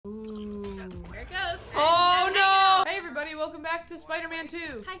welcome back to Spider-Man 2.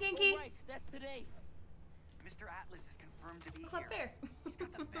 Hi, Genki. Right, that's today. Mr. Atlas is confirmed to be Club here. Fair. He's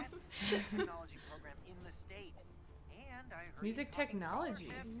got the best technology program in the state. And I heard Music he's talking technology.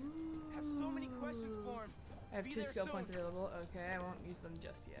 scholarships. Have so many questions for him. I have Be 2 there skill soon. points available. Okay, I won't use them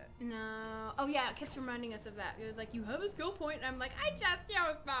just yet. No. Oh, yeah, it kept reminding us of that. It was like, you have a skill point, and I'm like, I just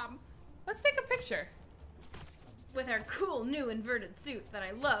used them. Let's take a picture. With our cool new inverted suit that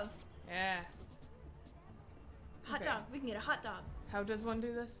I love. Yeah. Hot Okay. dog. We can get a hot dog. How does one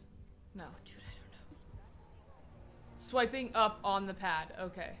do this? No. Dude, I don't know. Swiping up on the pad.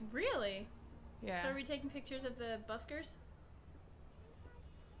 Okay. Really? Yeah. So are we taking pictures of the buskers?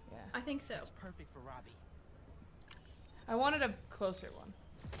 Yeah. I think so. That's perfect for Robbie. I wanted a closer one.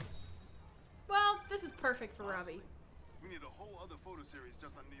 Well, this is perfect for Robbie. We need a whole other photo series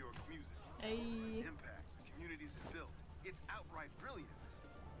just on New York's music. Hey. Impact the communities it built. It's outright brilliance.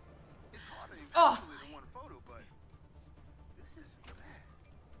 It's hard to Oh. encapsulate in one photo, but this isn't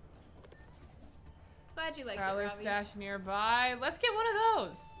bad. Glad you liked it, Prowler Robbie. stash nearby. Let's get one of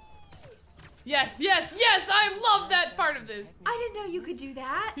those. Yes, yes, yes! I love that part of this. I didn't know you could do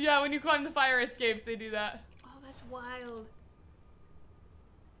that. Yeah, when you climb the fire escapes, they do that. Oh, that's wild.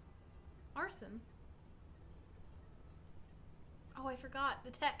 Arson. Oh, I forgot. The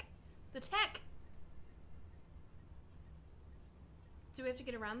tech. The tech! Do we have to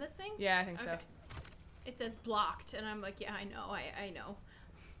get around this thing? Yeah, I think so. Okay. It says blocked, and I'm like, yeah, I know, I know.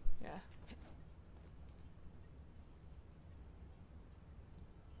 Yeah.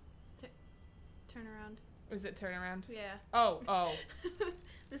 Turn around. Is it turn around? Yeah. Oh, oh.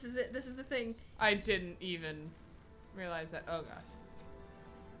 This is it. This is the thing. I didn't even realize that. Oh gosh.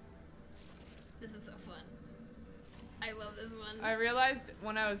 This is so fun. I love this one. I realized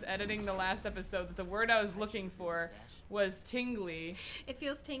when I was editing the last episode that the word I was looking for was tingly It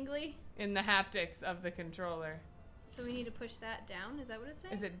feels tingly, in the haptics of the controller. so we need to push that down. Is that what it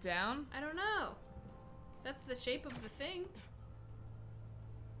says? Is it down? I don't know. That's the shape of the thing.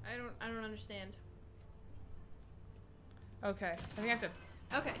 I don't understand. Okay. I think I have to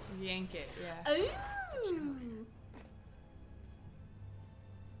Okay. yank it. Yeah. Ooh.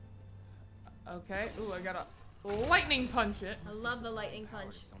 Okay. Ooh, I gotta lightning punch it. I love the lightning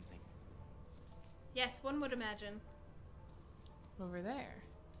punch. Something. Yes, one would imagine. Over there.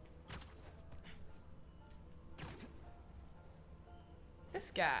 This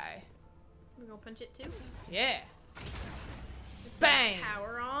guy. We're gonna punch it too. Yeah. This is Bang!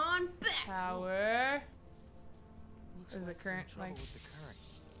 Power on back. Power. There's the Looks current, some trouble like- with the current.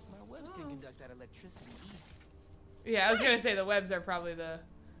 My webs can Oh. conduct that electricity easy. Yeah, I was gonna Nice. say the webs are probably the.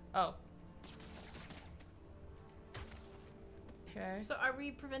 Oh. Okay. So are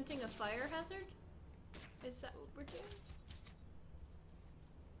we preventing a fire hazard? Is that what we're doing?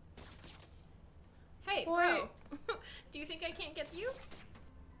 Hey, bro. Do you think I can't get you?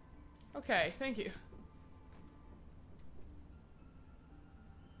 Okay, thank you.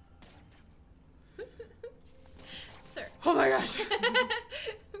 Sir. Oh my gosh.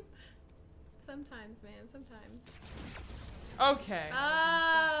 Sometimes, man, sometimes. Okay.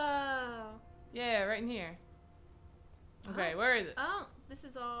 Oh. Yeah, right in here. Okay, where is it? Oh, this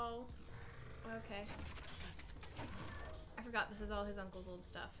is all. Okay. I forgot this is all his uncle's old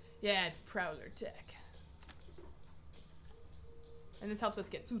stuff. Yeah, it's Prowler Tech. And this helps us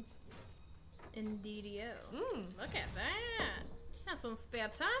get suits. Indeedio. Mmm. Look at that. Got some spare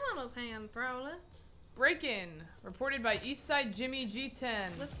time on his hands, Prowler. Break-in. Reported by Eastside Jimmy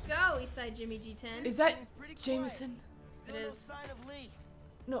G10. Let's go, Eastside Jimmy G10. Is that Thing's pretty quiet. Jameson? Still It no is. sign of Lee.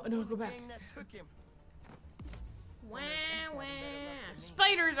 No, no, go The back. gang that took him. Wah, wah.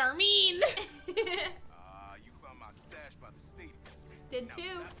 Spiders are mean! You found my stash by the stadium. Did Now,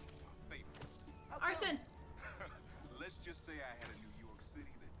 too. that was my favorite. How come? Arson. Let's just say I had a New York City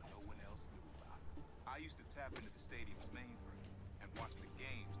that no one else knew about. I used to tap into the stadium's mainframe and watch the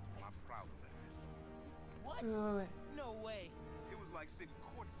games through my Prowler eyes. What? Wait. No way. It was like sitting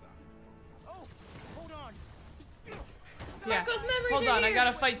courtside. Oh, hold on. Yeah. Marco's memories Hold are on, I here.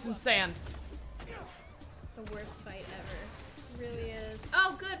 gotta fight some sand. The worst fight ever. It really is.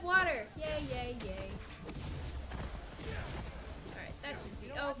 Oh, good water. Yay, yay, yay. Alright, that should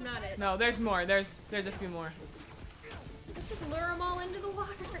be. Oh, not it. No, there's more. There's a few more. Let's just lure them all into the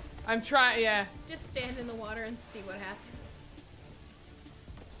water. I'm trying, yeah. Just stand in the water and see what happens.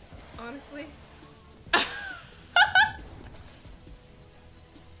 Honestly.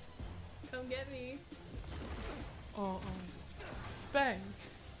 Come get me. Oh. Bang.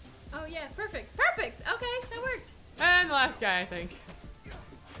 Oh yeah, perfect. Perfect! Okay, that worked. And the last guy, I think.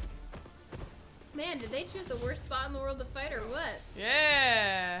 Man, did they choose the worst spot in the world to fight or what?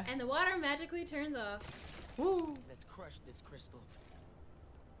 Yeah. And the water magically turns off. Woo. Let's crush this crystal.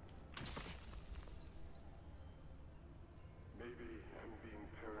 Maybe I'm being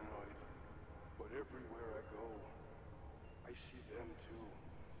paranoid, but everywhere I go, I see them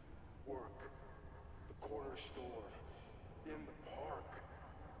too. Work, the corner store, in the park.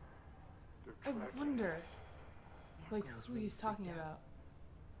 They're I tracking wonder, us. like, who he's talking about.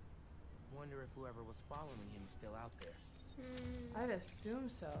 Wonder if whoever was following him is still out there. I'd assume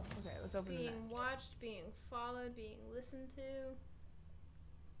so. Okay, let's open the Being map. watched, being followed, being listened to.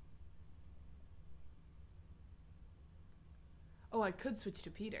 Oh, I could switch to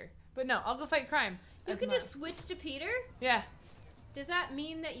Peter. But no, I'll go fight crime. You as can Miles. just switch to Peter? Yeah. Does that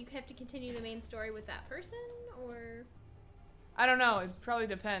mean that you have to continue the main story with that person, or? I don't know. It probably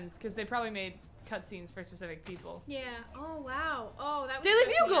depends, because they probably made cutscenes for specific people. Yeah. Oh, wow. Oh, that was Daily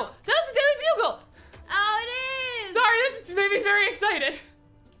stressing me Bugle! out. That was the Daily Bugle! Oh, it is! Sorry, that just made me very excited.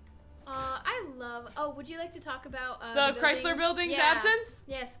 I love... Oh, would you like to talk about The Chrysler Building's absence?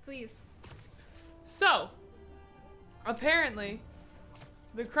 Yes, please. So, apparently,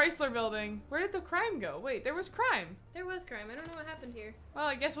 the Chrysler Building... Where did the crime go? Wait, there was crime. There was crime. I don't know what happened here. Well,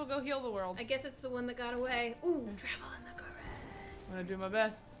 I guess we'll go heal the world. I guess it's the one that got away. Ooh, travel in the garage. I'm gonna do my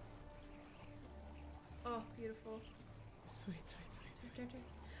best. Oh, beautiful. Sweet, sweet, sweet.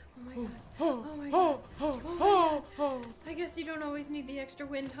 Oh my god. Oh, Oh my oh, god. oh, Oh my oh, oh. I guess you don't always need the extra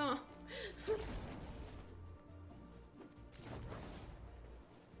wind, huh?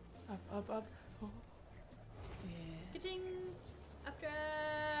 Up, up. Oh. Yeah. Ka-ching! Updraft.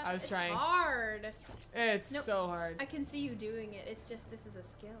 I was trying. It's hard. It's Nope. so hard. I can see you doing it. It's just this is a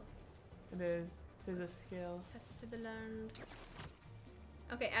skill. It is. There's a skill. Test to be learned.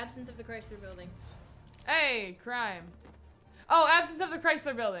 Okay, absence of the Chrysler Building. Hey, crime. Oh, absence of the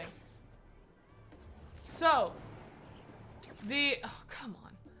Chrysler Building. So, oh, come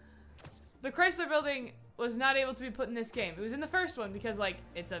on. The Chrysler Building was not able to be put in this game. It was in the first one because, like,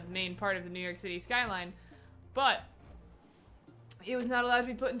 it's a main part of the New York City skyline. But it was not allowed to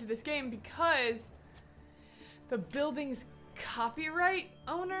be put into this game because the building's copyright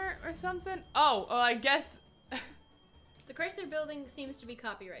owner or something. Oh, well, I guess. The Chrysler Building seems to be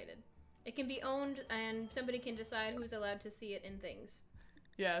copyrighted. It can be owned, and somebody can decide who's allowed to see it in things.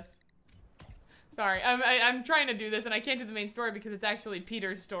 Yes. Sorry, I'm trying to do this, and I can't do the main story because it's actually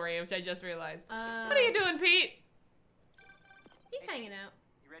Peter's story, which I just realized. What are you doing, Pete? He's hanging out.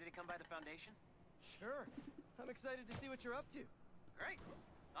 You ready to come by the foundation? Sure. I'm excited to see what you're up to. Great.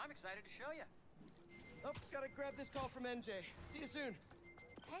 I'm excited to show you. Oh, gotta grab this call from NJ. See you soon.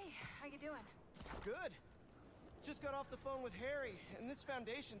 Hey, how you doing? Good. Just got off the phone with Harry, and this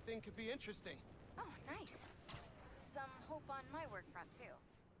foundation thing could be interesting. Oh, nice. Some hope on my work front, too.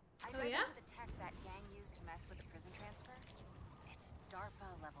 I Oh, dug yeah? into the tech that gang used to mess with the prison transfer. It's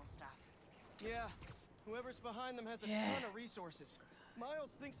DARPA-level stuff. Yeah, whoever's behind them has a Yeah. ton of resources.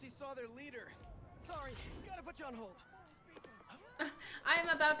 Miles thinks he saw their leader. Sorry, gotta put you on hold. I'm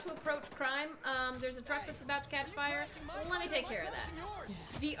about to approach crime. There's a truck that's about to catch fire. Let me take care of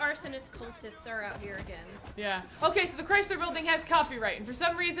that. The arsonist cultists are out here again. Yeah. Okay, so the Chrysler Building has copyright, and for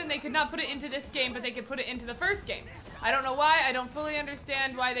some reason they could not put it into this game, but they could put it into the first game. I don't know why. I don't fully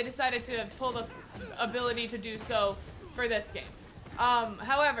understand why they decided to pull the ability to do so for this game.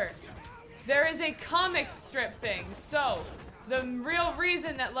 However, there is a comic strip thing, so the real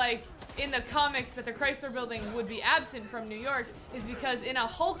reason that, like, in the comics that the Chrysler Building would be absent from New York is because in a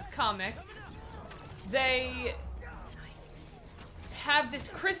Hulk comic, they have this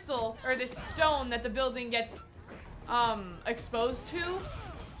crystal, or this stone that the building gets exposed to,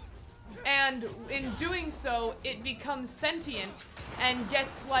 and in doing so, it becomes sentient and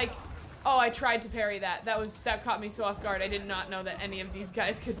gets like, oh, I tried to parry that. That caught me so off guard. I did not know that any of these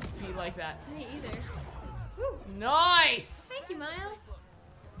guys could be like that. Me either. Woo. Nice! Thank you, Miles.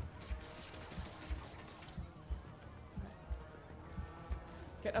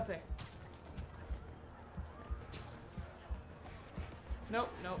 Get up there. Nope,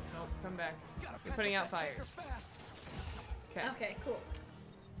 nope, nope. Come back. You're putting out fires. Okay. Okay, cool.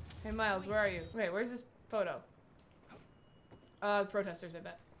 Hey, Miles, where are you? Wait, where's this photo? The protesters, I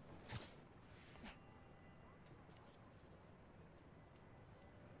bet.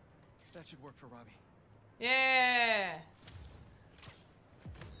 That should work for Robbie. Yeah!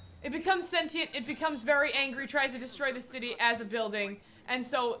 It becomes sentient, it becomes very angry, tries to destroy the city as a building, and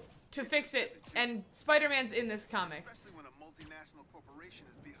so, to fix it, and Spider-Man's in this comic. Especially when a multinational corporation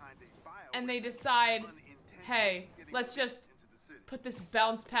is behind a bio And they decide, unintentionally hey, getting let's just into the city. put this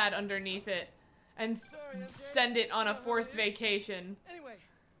bounce pad underneath it and send it on a forced vacation Anyway,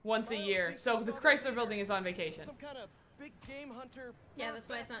 once a year. So the Chrysler Building is on vacation. some kind of big game hunter. Yeah, that's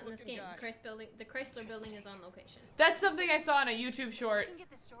why it's not in this looking game. guy. The Chrysler building is on location. That's something I saw on a YouTube short. can get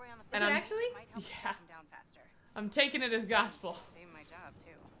the story on the And Is it I'm- actually? Might help us Yeah. track him down faster. I'm taking it as gospel. Save my job too.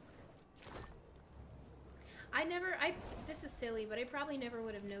 This is silly, but I probably never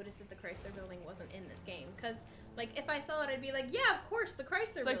would have noticed that the Chrysler building wasn't in this game. Because, like, if I saw it, I'd be like, yeah, of course, the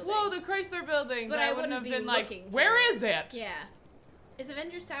Chrysler It's like, building. whoa, the Chrysler building. But But I I wouldn't have wouldn't be been like, looking for where it. is it? Yeah. Is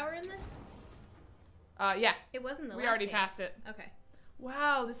Avengers Tower in this? Yeah. It wasn't the We last already game. passed it. Okay.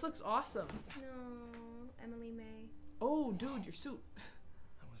 Wow, this looks awesome. No, Emily May. Oh, dude, your suit.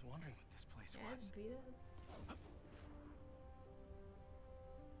 I was wondering what this place Yeah, it's was. beat up.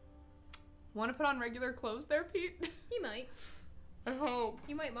 Want to put on regular clothes there, Pete? You might. I hope.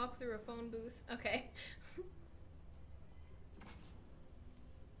 You might walk through a phone booth. Okay.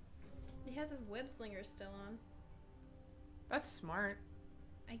 He has his web slingers still on. That's smart.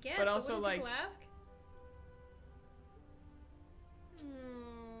 I guess. But also, what do people like- ask?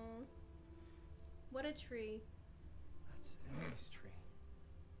 Hmm. What a tree. That's Emily's tree.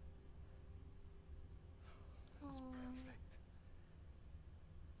 This is Aw. perfect.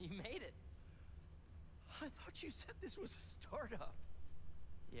 You made it. I thought you said this was a startup.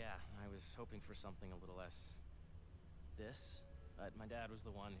 Yeah, I was hoping for something a little less this, but my dad was the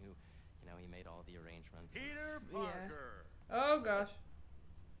one who, you know, he made all the arrangements. Peter Yeah. Parker. Oh, gosh.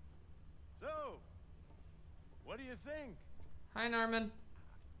 So, what do you think? Hi, Norman.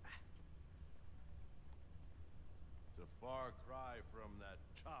 It's a far cry from that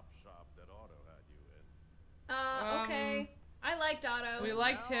chop shop that Otto had you in. Okay. I liked Otto. We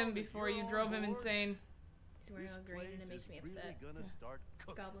liked now him that before you're you on drove him board, insane. He's wearing This all green and place it makes is me really upset. gonna start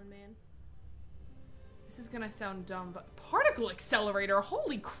cooking. Goblin Man. This is gonna sound dumb, but particle accelerator,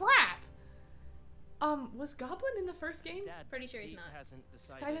 holy crap! Was Goblin in the first game? Dad, Pretty sure he's Pete not. hasn't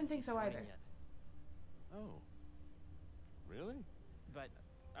decided. I didn't think so he's either. coming yet. Oh. Really? But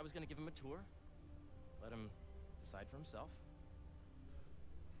I was gonna give him a tour, let him decide for himself.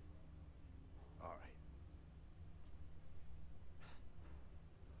 All right.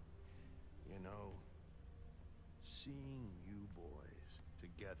 You know, seeing you boys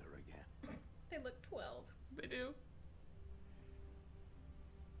together again. They look 12. They do.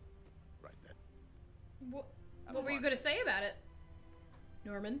 Right then. What were you gonna say about it?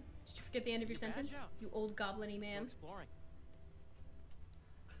 Norman? Did you forget the end of your Your badge sentence? out. You old goblin-y Let's go man. exploring.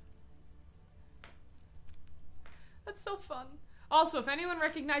 That's so fun. Also, if anyone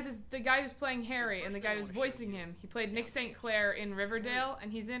recognizes the guy who's playing Harry and the guy who's voicing him, he played Nick St. Clair in Riverdale,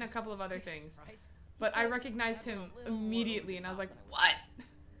 and he's in a couple of other things. Right? But I recognized him immediately, and I was like, what?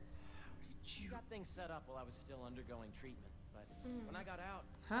 You got things set up while I was still undergoing treatment, but when I got out,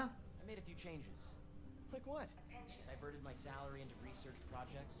 Huh? I made a few changes. Like what? Diverted my salary into research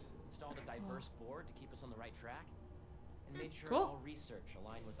projects, installed a diverse board to keep us on the right track, and made sure Cool. all research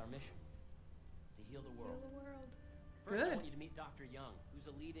aligned with our mission to heal the world. The world. First, I Good. want you to meet Dr. Young, who's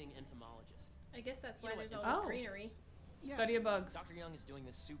a leading entomologist. I guess that's You why know there's what- all this Oh. greenery. Study of bugs. Dr. Young is doing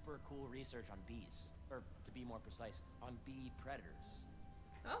this super cool research on bees, or to be more precise, on bee predators.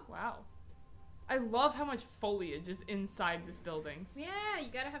 Oh. Wow. I love how much foliage is inside this building. Yeah, you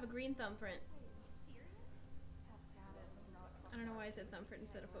gotta have a green thumbprint. I don't know why I said thumbprint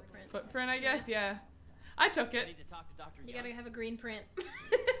instead of footprint. Footprint, I guess, yeah. I took Ready it. to talk to Dr. You Young? gotta have a green print.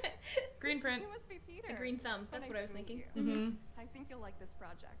 Green print. You must be Peter. A green thumb. So That's what nice I was to meet thinking. you. Mm-hmm. I think you'll like this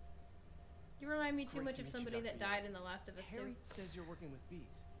project. You remind me too Great much to of meet you, somebody that Dr. died in The Last of Us Harry 2. says you're working with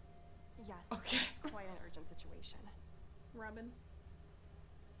bees. Yes, Okay. it's quite an urgent situation. Robin.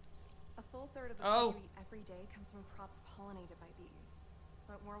 A full third of the Oh. food we eat every day comes from crops pollinated by bees.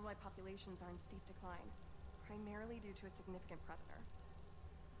 But worldwide populations are in steep decline, primarily due to a significant predator.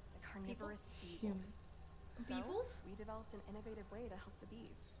 The carnivorous bee wolf. Humans. So, Beewolves? we developed an innovative way to help the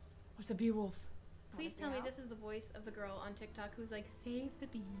bees. What's a bee wolf? Please Wanna tell me see how? this is the voice of the girl on TikTok who's like, save the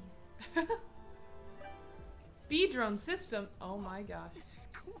bees. Bee drone system. Oh my gosh. This is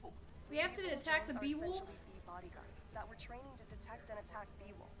cool. We have to These little attack the drones are bee essentially wolves? bee bodyguards that were training to detect and attack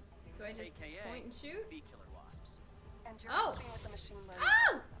bee wolves. Do I just AKA point and shoot? bee killer wasps. And you're Oh. helping with the machine learning. Oh!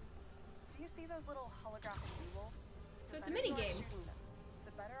 algorithm. Do you see those little holographic bee wolves? So it's a The better mini you are at game. shooting those,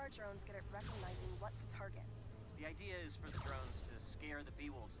 the better our drones get at recognizing what to target. The idea is for the drones to scare the bee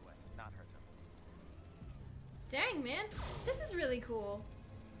wolves away, not hurt them. Dang, man. This is really cool.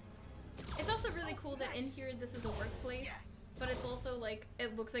 It's also really cool that in here this is a workplace, but it's also like,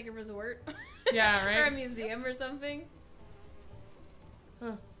 it looks like a resort. Yeah, right? Or a museum or something.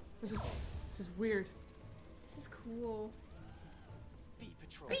 Huh. This is weird. This is cool. Bee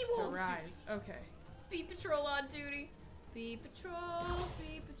patrol. Bee It's to wolves. rise. Okay. Bee Patrol on duty. Bee Patrol,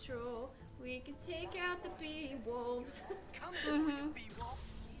 We could take out the bee wolves.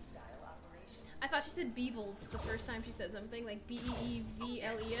 I thought she said beevils the first time she said something, like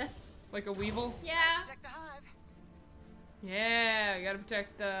B-E-E-V-L-E-S. Like a weevil? Yeah. Protect the hive. Yeah, we gotta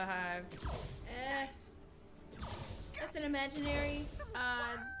protect the hive. That's an imaginary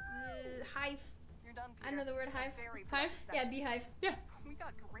hive. You're done, I know the word hive. Very Hive? Yeah, beehive. Yeah. We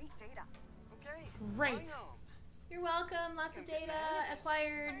got great data. Okay. Great. I know. You're welcome. Lots of data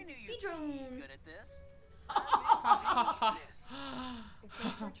acquired. I knew Bee you'd drone. be good at this. If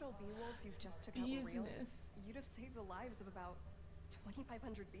those virtual bee wolves you just took out were real, Business. you'd have saved the lives of about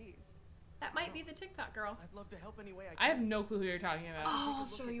 2,500 bees. That might be the TikTok girl. I'd love to help any way I I can. have no clue who you're talking about. Oh, I'll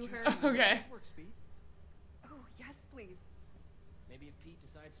Take a show look you at her. juicing Okay. networks, Bee. Oh, yes, please. Maybe if Pete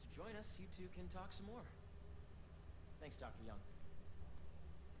decides to join us, you two can talk some more. Thanks, Dr. Young.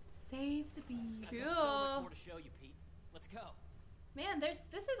 Save the bees. I've got so much Cool. more to show you, Pete. Let's go. Man, this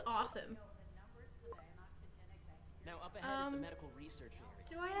is awesome. Now, up ahead is the medical research area.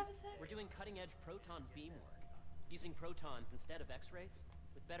 Do I have a sec? We're doing cutting-edge proton beam work, using protons instead of X-rays,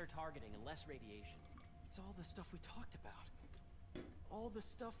 with better targeting and less radiation. It's all the stuff we talked about. All the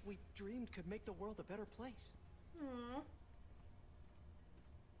stuff we dreamed could make the world a better place. Aww.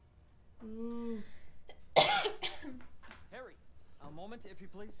 Harry, a moment, if you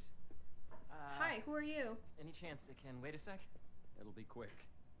please. Hi, who are you? Any chance it can wait a sec? It'll be quick.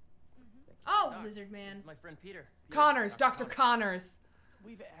 Oh, Doc, lizard man. This is my friend Peter. Connors, Dr. Connors.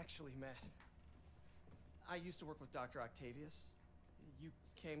 We've actually met. I used to work with Dr. Octavius. You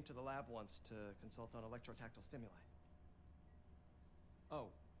came to the lab once to consult on electrotactile stimuli. Oh.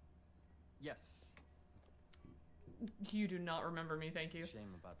 Yes. You do not remember me, thank you.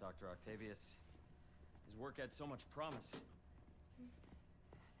 Shame about Dr. Octavius. His work had so much promise.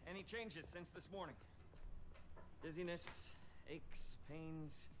 Any changes since this morning? Dizziness, aches,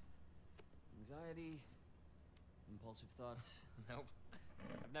 pains, anxiety, impulsive thoughts? Nope.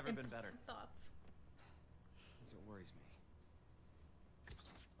 I've never been better. Thoughts. That's what worries me.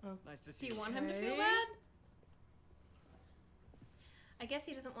 Oh. Nice to Do see you want him to feel Okay. bad? I guess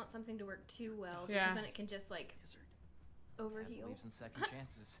he doesn't want something to work too well because Yeah. then it can just like Lizard. overheal. Believes in second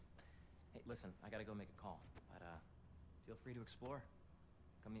chances. Hey, listen, I gotta go make a call, but feel free to explore.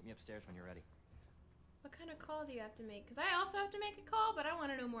 Come meet me upstairs when you're ready. What kind of call do you have to make? Because I also have to make a call, but I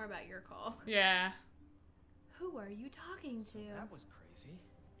want to know more about your call. Yeah. Who are you talking to? That was crazy.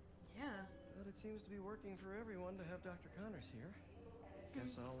 Yeah. But it seems to be working for everyone to have Dr. Connors here.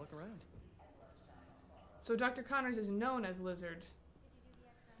 Guess I'll look around. So Dr. Connors is known as Lizard.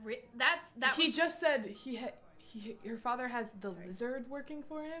 That He was... just said your father has the lizard working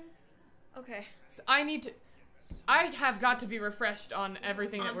for him. Okay. So I have got to be refreshed on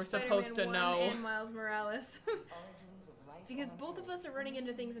everything that we're supposed to Spider-Man 1 know. and Miles Morales. Because both of us are running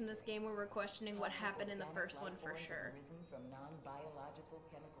into things in this game where we're questioning what happened in the first one for sure. From non-biological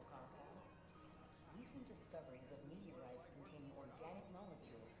chemical compounds. Recent discoveries of meteorites containing organic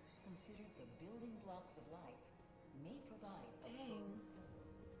molecules considered the building blocks of life may provide. Dang.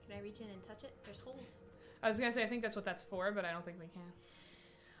 Can I reach in and touch it? There's holes. I was gonna say I think that's what that's for, but I don't think we can.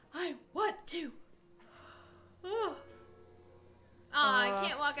 I want to. I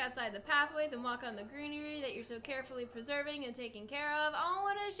can't walk outside the pathways and walk on the greenery that you're so carefully preserving and taking care of. Oh,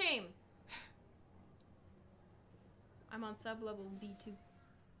 what a shame. I'm on sub-level B2.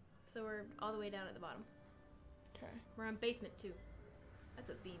 So we're all the way down at the bottom. Okay. We're on basement 2. That's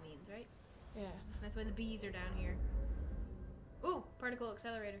what B means, right? Yeah. That's why the bees are down here. Ooh, particle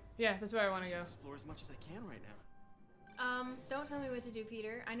accelerator. Yeah, that's where I want to go. Explore as much as I can right now. Don't tell me what to do,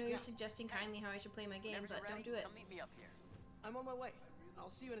 Peter. I know you're suggesting kindly how I should play my game, Whenever but you're ready, don't do it. Come meet me up here. I'm on my way. I'll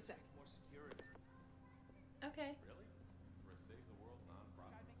see you in a sec. More security. Okay. Really? For a Save the World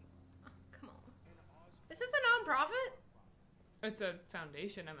nonprofit? Oh, come on. This is a non-profit? It's a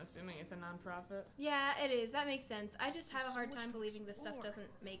foundation, I'm assuming. It's a non-profit. Yeah, it is. That makes sense. I just have a There's so hard much time to believing this stuff explore. doesn't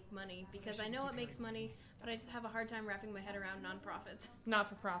make money because I should know keep it makes hearing money, but I just have a hard time wrapping my head around non-profits. Not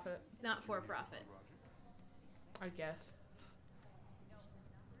for profit, Not for profit. I guess.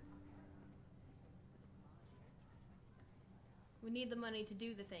 We need the money to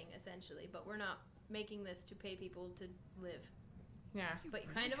do the thing, essentially, but we're not making this to pay people to live. Yeah. But you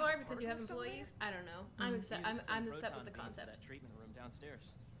kind of are because you have employees. I don't know. I'm upset. I'm upset with the Proton beam to concept. that treatment room downstairs.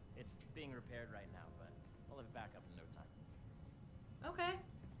 It's being repaired right now, but we'll have it back up in no time. Okay.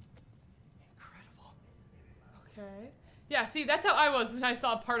 Incredible. Okay. Yeah, see, that's how I was when I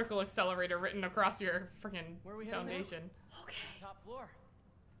saw particle accelerator written across your freaking Where are we heading now? foundation. Okay. Top floor.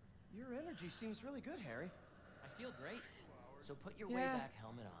 Your energy seems really good, Harry. I feel great. So put your Yeah. way back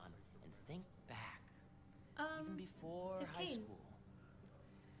helmet on and think back, even before his high cane. school.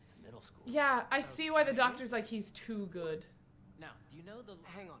 middle school. Yeah, I see why the doctor's like he's too good. Now, do you know the...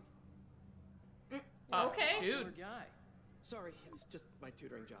 Hang on. Okay. Dude. Guy. Sorry, it's just my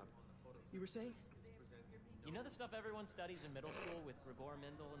tutoring job. You were saying? You know the stuff everyone studies in middle school with Gregor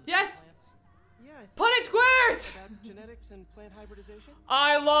Mendel and the Yes! plants? Yeah, I think Punnett squares! about genetics and plant hybridization.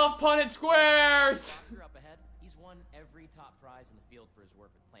 I love Punnett squares! Foster up ahead. He's won every top prize in the field for his work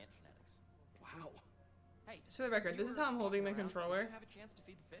with plant genetics. Wow. Hey, Just for the record, this is how I'm holding the controller. Did you have a chance to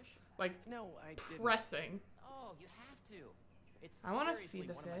feed the fish? Like, No, I didn't. pressing. Oh, you have to. It's I wanna seriously feed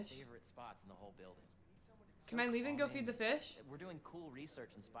the one of my fish. favorite spots in the whole building. Can I leave and go feed the fish? We're doing cool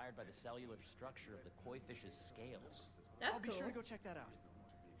research inspired by the cellular structure of the koi fish's scales. That's I'll be cool. sure to go check that out.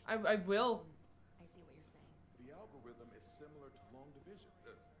 I will. I see what you're saying. The algorithm is similar to long division.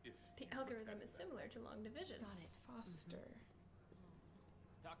 If The algorithm is similar to long division. Got it. Foster.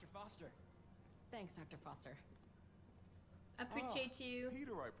 Dr. Foster. Thanks, Dr. Foster. Appreciate you.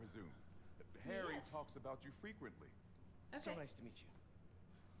 Peter, I presume. Harry Yes. talks about you frequently. So Okay. nice to meet you.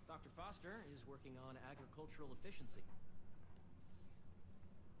 Dr. Foster is working on agricultural efficiency.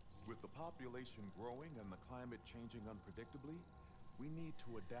 With the population growing and the climate changing unpredictably, we need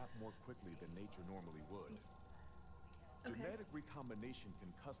to adapt more quickly than nature normally would. Okay. Genetic recombination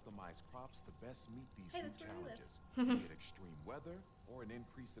can customize crops to best meet these Hey, new that's where we live. challenges, be it extreme weather or an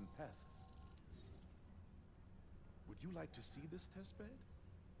increase in pests. Would you like to see this test bed?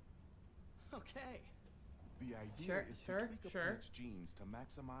 Okay. The idea is to tweak a sure. plant's genes to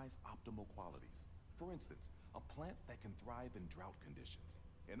maximize optimal qualities. For instance, a plant that can thrive in drought conditions.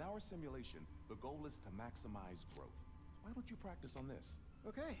 In our simulation, the goal is to maximize growth. Why don't you practice on this?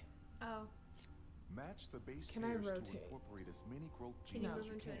 Okay. Oh. Match the base Can I pairs to rotate? incorporate as many growth Can genes you as move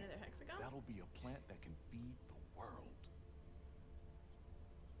you into can. another hexagon? That'll be a plant that can feed the world.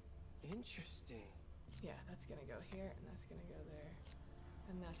 Interesting. Yeah, that's gonna go here, and that's gonna go there.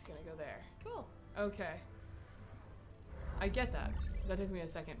 And that's gonna go there. Cool. Okay. I get that. That took me a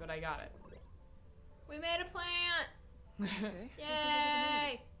second, but I got it. We made a plant. Okay.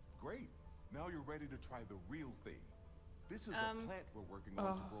 Yay! Great. Now you're ready to try the real thing. This is a plant we're working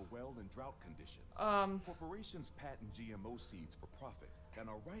on to grow well in drought conditions. Corporations patent GMO seeds for profit and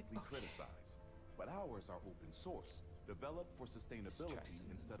are rightly criticized. But ours are open source, developed for sustainability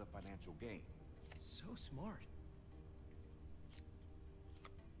instead of financial gain. So smart.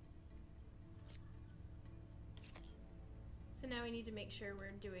 So now we need to make sure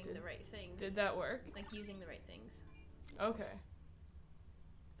we're doing the right things. Did that work? Like using the right things. Okay.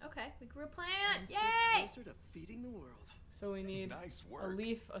 Okay, we grew a plant! One step Yay! closer to feeding the world. So we need Nice a work.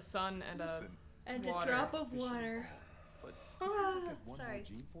 leaf, a sun, and Listen, And water. a drop of water. But could you look at one Sorry. more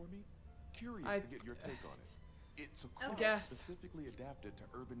gene for me? Curious I- to get your take on it. It's a Okay. crop Guess. specifically adapted to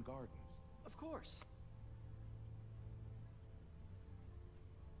urban gardens. Of course.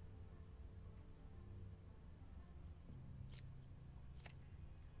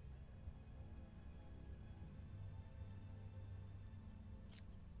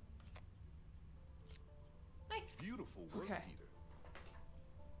 Nice. Beautiful work, Okay. Peter.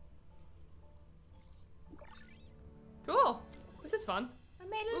 Cool. This is fun. I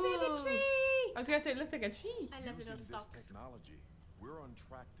made a little Ooh. baby tree! I was gonna say it looks like a tree. I love Using little this stalks. technology, we're on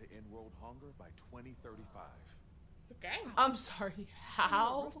track to end world hunger by 2035. Dang. I'm sorry. A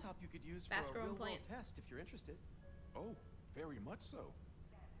How? rooftop you could use for Fast a growing real-world plants. test if you're interested. Oh, very much so.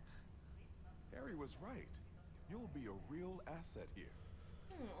 Harry was right. You'll be a real asset here.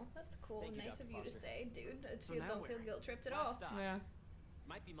 Oh, that's cool. Thank you, Nice Dr. of you to Foster. say, dude. I So feel, now don't where? feel guilt tripped at Last all. stop. Yeah.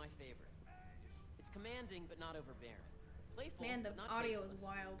 Might be my favorite. It's commanding but not overbearing. Playful Man, the but not audio is tasteless.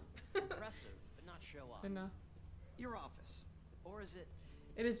 wild. Impressive but not show off. I know. Your office. Or is it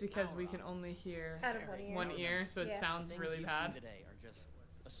It is because we Our can only hear Out of one ear. one ear, so it Yeah. sounds things really you've bad. seen today are just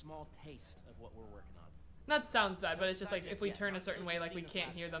a small taste of what we're working on. Not sounds bad, but it's just like Not if we just turn yet, a certain not way, till like we you've seen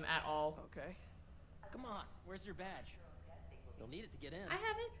can't the hear them at all. Okay. Come on, where's your badge? You'll need it to get in. I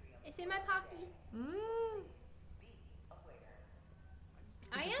have it. It's in my pocket. Mm.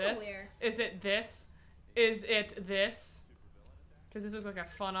 I Is it am this? aware. Is it this? Is it this? Because this looks like a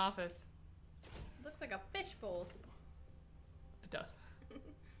fun office. It looks like a fishbowl. It does.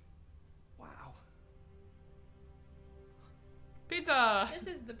 Wow. Pizza! This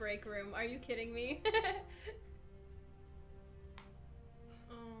is the break room. Are you kidding me?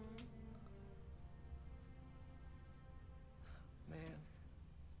 Man.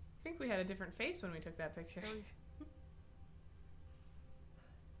 I think we had a different face when we took that picture.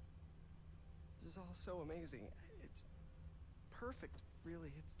 This is all so amazing. It's perfect,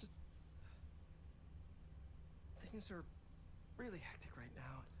 really. It's just... Things are really hectic right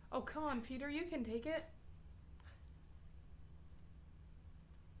now. Oh, come on, Peter. You can take it.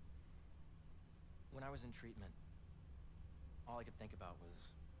 When I was in treatment, all I could think about was,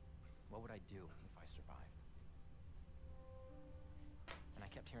 what would I do if I survived? And I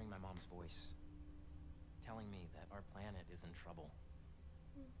kept hearing my mom's voice, telling me that our planet is in trouble.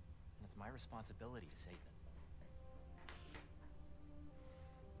 And it's my responsibility to save it.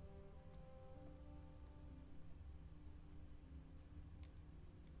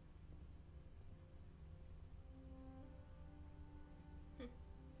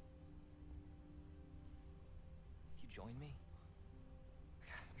 If you join me,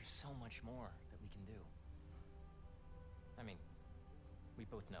 there's so much more that we can do. I mean, we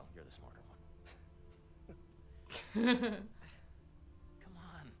both know you're the smarter one. Come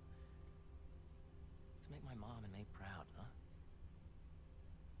on. Let's make my mom and May proud, huh?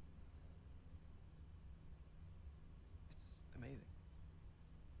 It's amazing.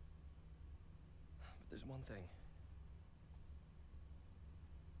 But there's one thing.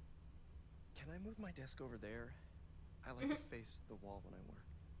 Can I move my desk over there? I like to face the wall when I work.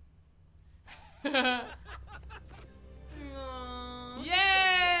 Aww.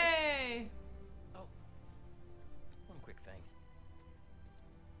 Yay! Oh, one quick thing.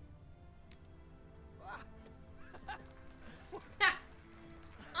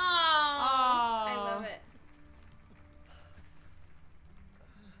 Aww. I love it.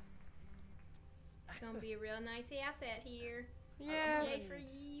 It's gonna be a real nice asset here. Yeah. Yay for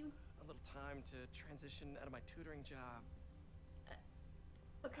you. A little time to transition out of my tutoring job.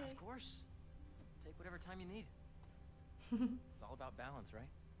 Okay. Of course. Take whatever time you need. It's all about balance, right?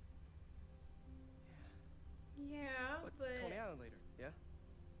 Yeah, but Call me Island later, yeah?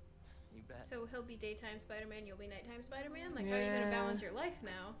 You bet. so he'll be daytime Spider-Man, you'll be nighttime Spider-Man? Like, how are you gonna balance your life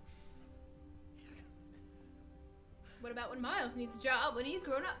now? What about when Miles needs a job when he's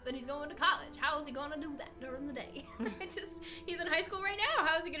grown up and he's going to college? How is he gonna do that during the day? He's in high school right now.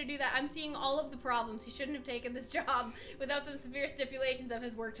 How is he gonna do that? I'm seeing all of the problems. He shouldn't have taken this job without some severe stipulations of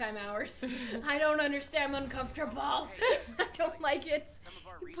his work time hours. I don't understand. I'm uncomfortable. I don't like it.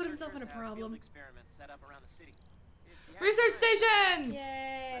 He put himself in a problem. Experiments set up around the city. Research stations!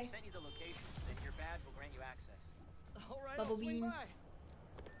 Yay. I've sent you the location, and your badge will grant you access. All right, Bubble I'll swing bean. by.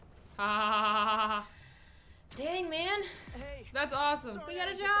 Ah, Dang, man. Hey. that's awesome. Sorry We got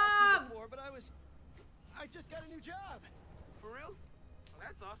I a didn't get back to you job. before, but I just got a new job. For real? Well,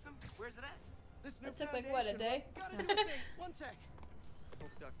 that's awesome. Where's it at? This new That took like, what, a foundation. day? Got a new thing. One sec. I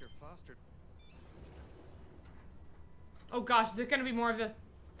hope Dr. Foster. Oh gosh, is it gonna be more of the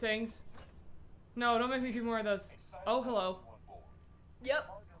things? No, don't make me do more of those. Oh, hello. Yep.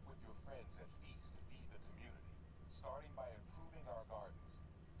 Partner with your friends at Feast to feed the community, starting by improving our gardens.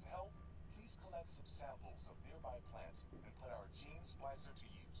 To help, please collect some samples of nearby plants and put our gene splicer to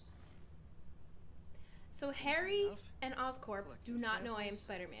use. So Harry and Oscorp do not know I am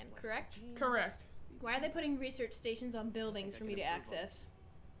Spider-Man, correct? Correct. Why are they putting research stations on buildings for me to access?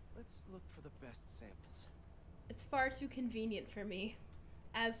 Let's look for the best samples. It's far too convenient for me,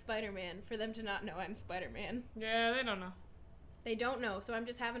 as Spider-Man, for them to not know I'm Spider-Man. Yeah, they don't know. They don't know, so I'm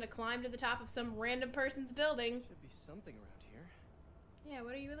just having to climb to the top of some random person's building. Should be something around here. Yeah,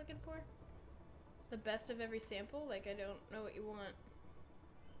 what are you looking for? The best of every sample? Like, I don't know what you want.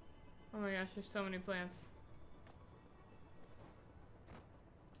 Oh my gosh, there's so many plants.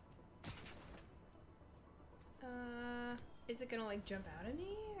 Is it gonna, like, jump out at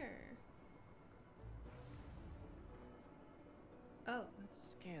me, or? Oh. Let's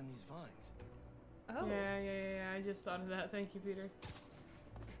scan these vines. Oh. Yeah, I just thought of that. Thank you, Peter.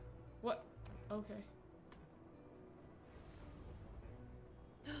 What? Okay.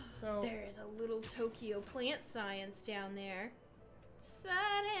 So There is a little Tokyo plant science down there.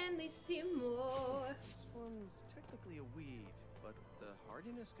 Suddenly This one's technically a weed, but the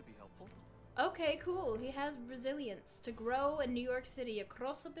hardiness could be helpful. Okay, cool. He has resilience to grow in New York City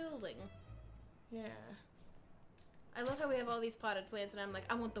across a building. yeah. I love how we have all these potted plants, and I'm like,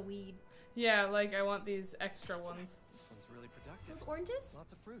 I want the weed. Yeah, like I want these extra ones. This one's really productive. Those oranges?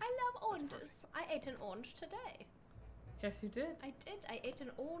 Lots of fruit. I love That's oranges. I ate an orange today. Yes, you did. I did. I ate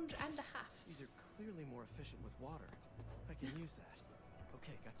an orange and a half. These are clearly more efficient with water. I can use that.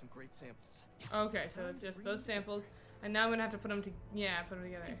 Okay, got some great samples. Okay, so it's just those samples, and now I'm gonna have to put them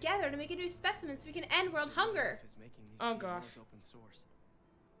together. Together to make a new specimen so we can end world hunger. Is making these Oh GMOs gosh. open source.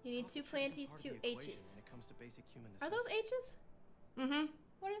 You need 2 planties, Part of 2 the equation H's. when it comes to basic human Are those necessities. H's? Mm-hmm.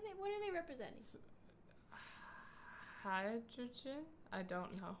 What are they representing? Hydrogen? I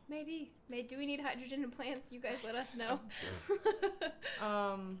don't know. Maybe. Do we need hydrogen in plants? You guys let us know.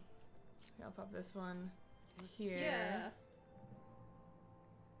 I'll pop this one here. Yeah.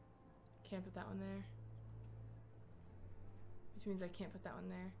 Can't put that one there. which means I can't put that one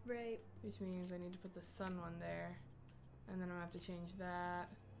there. Right. Which means I need to put the sun one there. And then I'm gonna have to change that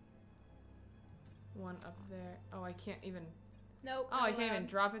one up there. Oh, I can't even. Nope. Oh, I can't even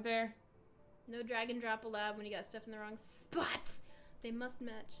drop it there. No drag and drop allowed when you got stuff in the wrong spots. They must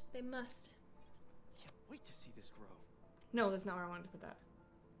match. They must. Can't wait to see this grow. No, that's not where I wanted to put that.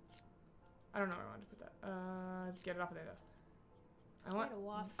 I don't know where I wanted to put that. Just get it off of there though.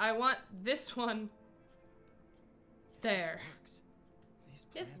 I want this one there. These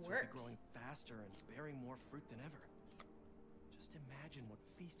plants will be growing faster and bearing more fruit than ever. Just imagine what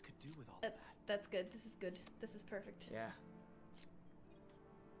Feast could do with all that. That's good. This is good. This is perfect. Yeah.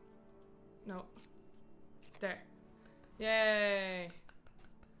 No. There. Yay.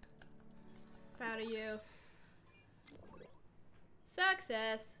 Proud of you.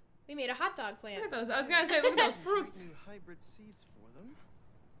 Success. We made a hot dog plant. Look at those. I was gonna say, look at those fruits. New hybrid seeds for them.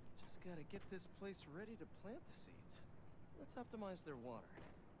 Just gotta get this place ready to plant the seeds. Let's optimize their water.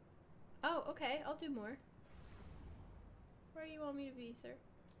 Oh, okay. I'll do more. Where do you want me to be, sir?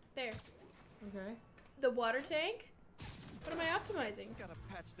 There. Okay. The water tank? What am I optimizing? Just gotta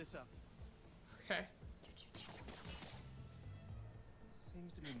patch this up. Okay.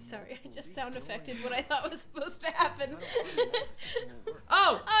 Seems to be sorry, I just sound affected what I thought was supposed to happen.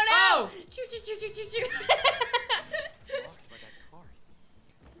 Oh! Oh no! Oh! Choo choo choo choo choo choo!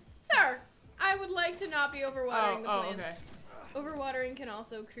 Sir, I would like to not be overwatering the plants. Okay. Overwatering can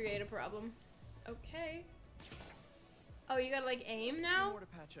also create a problem. Okay. Oh, you gotta like aim now? More to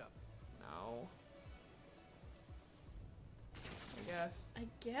patch up. No. I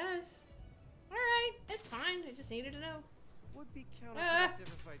guess. Alright, it's fine. I just needed to know. Would be counterproductive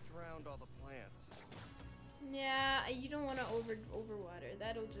if I drowned all the plants. Yeah, you don't want to overwater.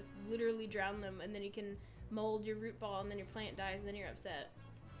 That'll just literally drown them, and then you can mold your root ball, and then your plant dies, and then you're upset.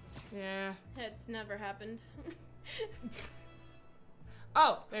 Yeah. It's never happened.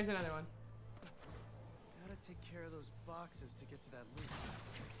 Oh, there's another one. Gotta take care of those boxes to get to that loop.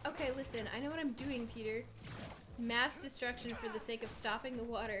 Okay, listen, I know what I'm doing, Peter. Mass destruction for the sake of stopping the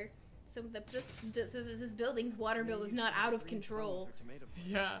water. So this building's water bill is not out of control.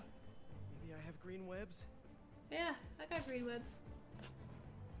 Yeah. Maybe I have green webs? Yeah, I got green webs.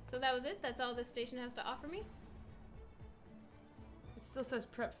 So that was it? That's all this station has to offer me? It still says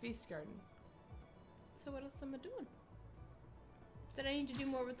prep feast garden. So what else am I doing? Did I need to do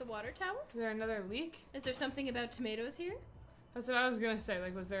more with the water tower? Is there another leak? Is there something about tomatoes here? That's what I was gonna say.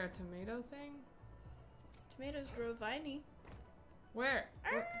 Like, was there a tomato thing? Tomatoes grow viney. Where?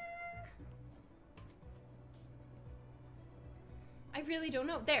 I really don't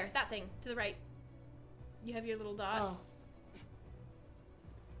know. There, that thing, to the right. You have your little dot. Oh.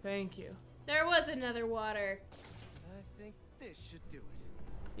 Thank you. There was another water. I think this should do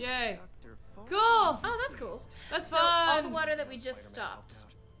it. Yay. Cool! Oh, that's cool. That's so fun! all the water that we just stopped,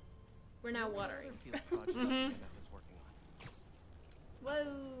 we're now watering. Mm-hmm. Whoa,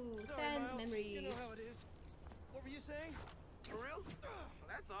 sand memory. You know how it is. What were you saying? For real? Well,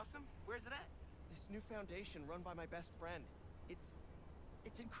 that's awesome. Where's it at? This new foundation run by my best friend.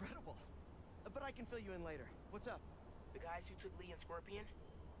 It's incredible. But I can fill you in later. What's up? The guys who took Lee and Scorpion?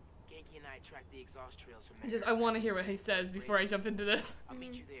 Genki and I tracked the exhaust trails from I want to hear what he says before I jump into this. I'll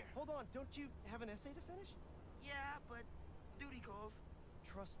meet you there. Hold on, don't you have an essay to finish? Yeah, but duty calls.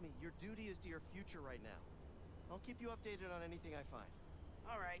 Trust me, your duty is to your future right now. I'll keep you updated on anything I find.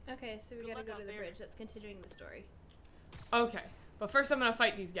 Alright. Okay, so we gotta go to the bridge. That's continuing the story. Okay, but first I'm gonna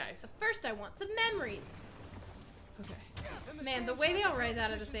fight these guys. But first I want some memories. Okay. Man, the way they all rise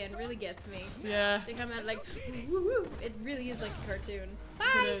out of the sand really gets me. Yeah. They come out like, woo woo. It really is like a cartoon.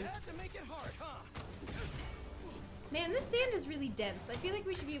 Bye! Man, this sand is really dense. I feel like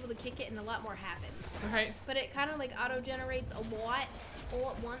we should be able to kick it and a lot more happens. Right. But it kind of like auto-generates a lot all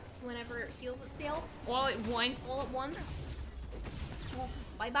at once whenever it feels itself. All at once? All at once. Well,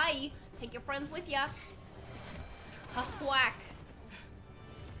 bye-bye. Take your friends with ya. Whack.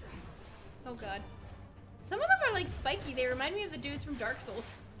 Oh god. Some of them are like spiky. They remind me of the dudes from Dark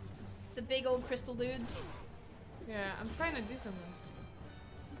Souls. The big old crystal dudes. Yeah, I'm trying to do something.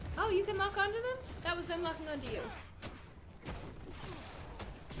 Oh, you can lock onto them? That was them locking onto you.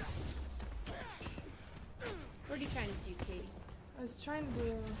 What are you trying to do, Katie? I was trying to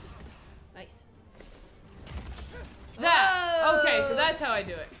do... Nice. That! Whoa! Okay, so that's how I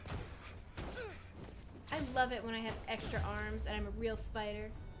do it. I love it when I have extra arms and I'm a real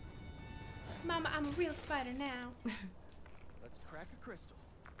spider. Mama, I'm a real spider now. Let's crack a crystal.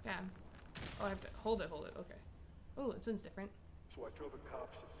 Yeah. Oh, I have to hold it, okay. Oh, this one's different. So I tell the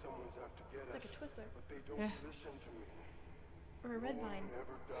cops that someone's out to get Like us. a Twizzler. But they don't listen to me. Or a red vine. No one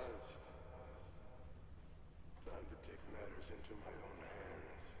ever does. Time to take matters into my own hands.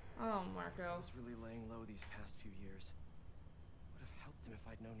 Oh, Marco. I was really laying low these past few years. Would have helped him if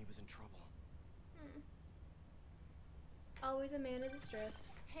I'd known he was in trouble. Always a man of distress.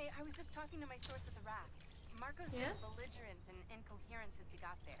 Hey, I was just talking to my source at the raft. Marco's been belligerent and incoherent since he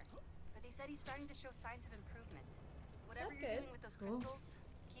got there. But they said he's starting to show signs of improvement. Whatever you're doing with those crystals,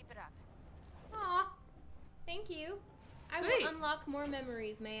 keep it up. Aw, thank you. I will unlock more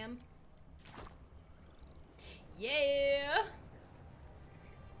memories, ma'am. Yeah!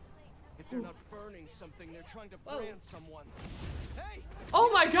 If they're not burning something, they're trying to brand someone. Hey!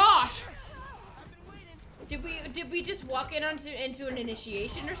 Oh my gosh! Did we just walk into an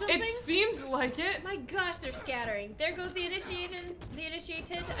initiation or something? It seems like it. My gosh, they're scattering. There goes the initiated.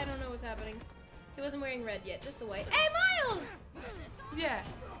 I don't know what's happening. He wasn't wearing red yet, just the white. Hey, Miles! Yeah.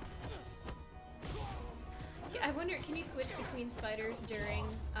 I wonder, can you switch between spiders during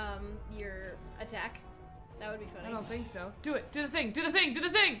your attack? That would be funny. I don't think so. Do it. Do the thing. Do the thing. Do the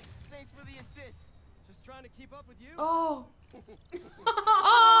thing. Thanks for the assist. Just trying to keep up with you. Oh.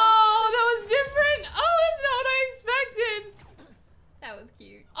 Oh, that was different. Oh, that's not what I expected. That was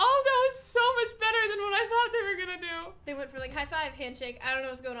cute. Oh, that was so much better than what I thought they were gonna do. They went for like high five, handshake. I don't know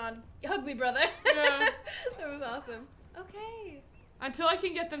what's going on. Hug me, brother. Yeah. That was awesome. Okay. Until I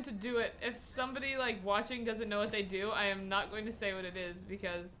can get them to do it. If somebody like watching doesn't know what they do, I am not going to say what it is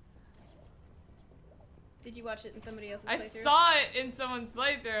because. Did you watch it in somebody else's playthrough? I saw it in someone's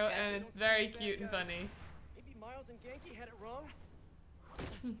playthrough, and it's very cute and funny. Maybe Miles and Genki had it wrong.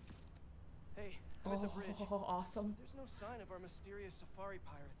 Hey, I'm at the bridge. Oh, awesome. There's no sign of our mysterious safari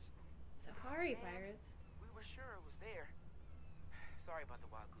pirates. Safari pirates? We were sure it was there. Sorry about the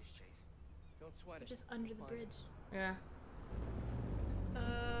wild goose chase. Don't sweat it. Just under the bridge. Yeah. Come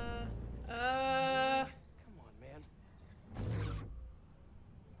on, man.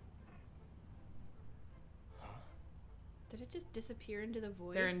 Did it just disappear into the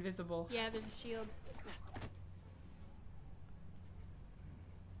void? They're invisible. Yeah, there's a shield.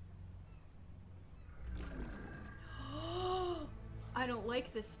 I don't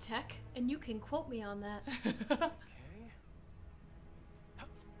like this tech, and you can quote me on that.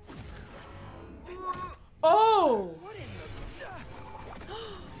 Oh!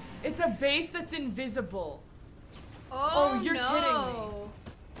 It's a base that's invisible. Oh, you're no. kidding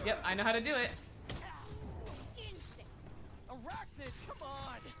me. Yep, I know how to do it. Arachnid, come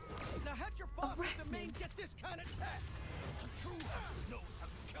on! Now how'd your boss at the main get this kind of tech? A true hunter knows how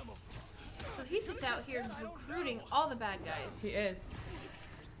to camouflage. So he's just out here recruiting all the bad guys. He is.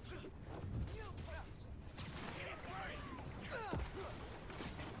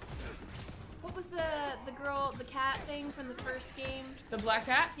 What was the cat thing from the first game? The black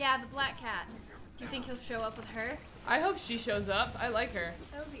cat? Yeah, the black cat. Do you think he'll show up with her? I hope she shows up. I like her.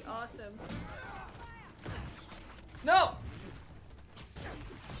 That would be awesome. No!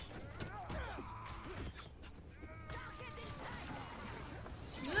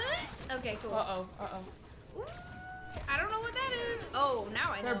 Okay, cool. Uh-oh, uh-oh. Ooh, I don't know what that is. Oh,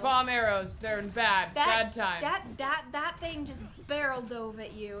 now I know. They're bomb arrows. They're bad. Bad time. That thing just barrel dove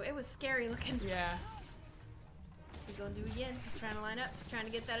at you. It was scary looking. Yeah. He's gonna do it again. He's trying to line up. He's trying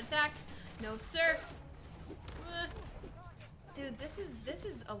to get that attack. No, sir. Dude, this is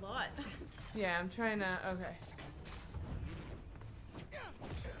a lot. Yeah, I'm trying to. Okay.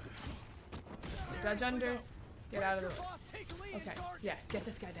 Dodge under. Get out of the way. Okay. Yeah, get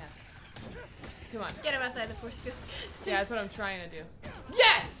this guy down. Come on. Get him outside the force field. Yeah, that's what I'm trying to do.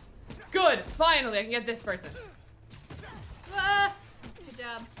 Yes! Good! Finally, I can get this person. Good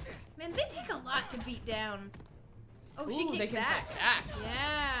job. Man, they take a lot to beat down. Oh, Ooh, she kicked they can back. fight back.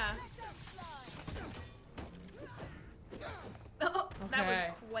 Yeah. Oh, that was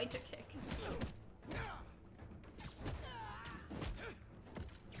quite a kick.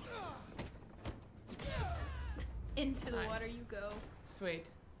 Into the water you go. Sweet.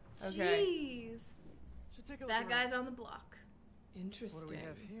 Okay. Jeez. That guy's on the block. Interesting. What do we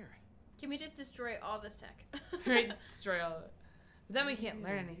have here? Can we just destroy all this tech? Right, just destroy all of it. But then we can't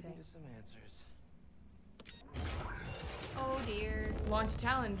learn anything. Some answers. Oh dear. Launch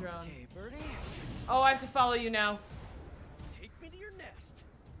Talon drone. Hey, Birdie. Oh, I have to follow you now. Take me to your nest.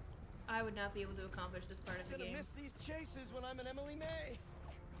 I would not be able to accomplish this part of the game. Miss these chases when I'm an Emily May.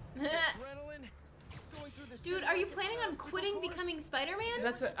 Adrenaline. Going through the Dude, are you planning on quitting becoming Spider-Man?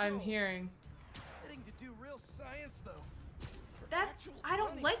 That's what I'm hearing. Getting to do real science though. I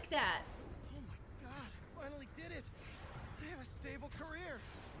don't like that. Oh my god, finally did it. I have a stable career.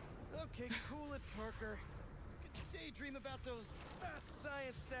 Okay, cool it, Parker. Could daydream about those fat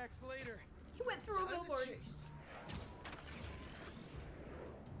science stacks later. He went through a Time to billboard. chase.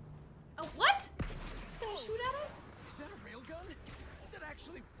 Oh, what? He's gonna shoot at us? Is that a gun that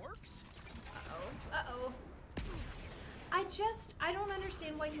actually works? Uh-oh. Uh-oh. I don't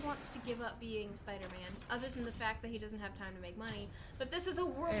understand why he wants to give up being Spider-Man, other than the fact that he doesn't have time to make money. But this is a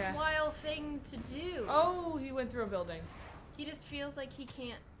worthwhile thing to do. Oh, he went through a building. He just feels like he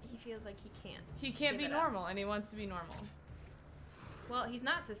can't. He feels like he can't. He can't be normal, and he wants to be normal. Well, he's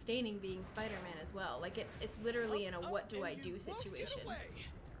not sustaining being Spider-Man as well. Like, it's literally in a what do I do situation.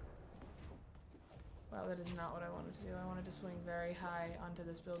 Wow, that is not what I wanted to do. I wanted to swing very high onto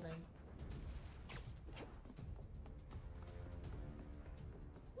this building.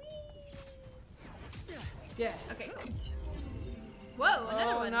 Yeah. Okay. Whoa,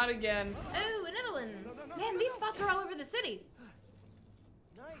 another one. Not again. Oh, another one. Man, these spots are all over the city.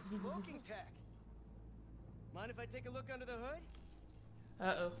 Nice cloaking tech. Mind if I take a look under the hood?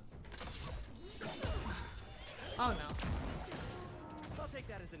 Uh-oh. Oh no. I'll take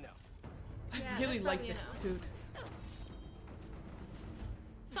that as a no. I really like this suit.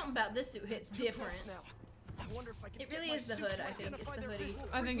 Something about this suit hits different. I wonder if I can it really is the hood, I think. It's the hoodie.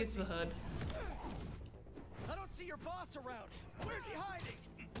 I think it's the hood. I don't see your boss around. Where's he hiding?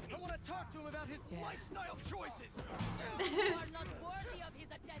 I want to talk to him about his lifestyle choices. You are not worthy of his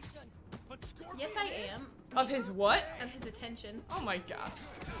attention. But Scorpion yes, I am. Of his what? Of his attention. Oh my god.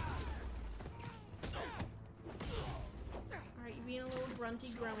 Alright, you being a little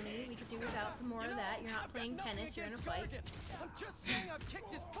grunty groany. We could do without some more of that. You're not playing tennis, you're in a fight. I'm just saying I've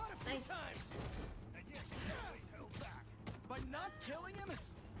kicked his butt a few times. And yet he's always held back. By not killing him?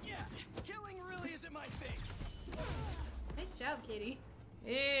 Yeah, killing really isn't my thing. Nice job, Katie.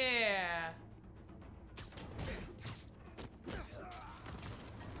 Yeah.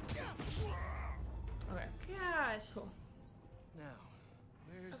 Okay. Gosh. Cool. Now,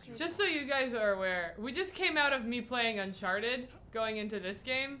 where's your just so you guys are aware, we just came out of me playing Uncharted, going into this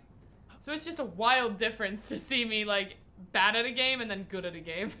game. So it's just a wild difference to see me, like, bad at a game and then good at a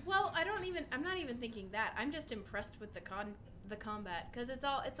game. Well, I'm not even thinking that. I'm just impressed with the combat, because it's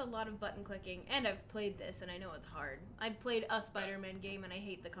a lot of button clicking, and I've played this and I know it's hard. I've played a Spider-Man game and I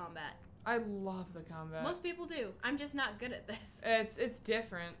hate the combat. I love the combat. Most people do. I'm just not good at this. It's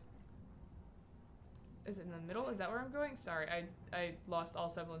different. Is it in the middle? Is that where I'm going? Sorry, I lost all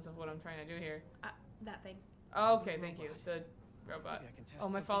semblance of what I'm trying to do here. That thing. Oh, okay, thank you. The robot. Oh,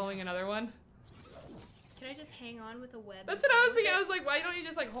 am I following another one? Can I just hang on with a web? That's what I was thinking. I was like, why don't you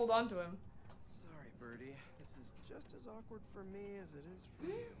just like hold on to him? Sorry, Birdie. This is just as awkward for me as it is for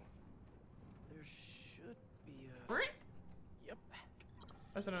you. There should be a... Yep.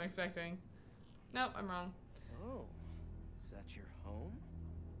 That's what I'm expecting. Nope, I'm wrong. Oh, is that your home?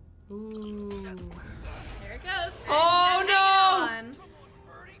 Ooh. There it goes. Oh no! Come on,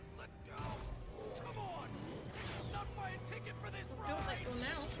 Birdie, let go. Come on. Not buy a ticket for this ride. Don't let go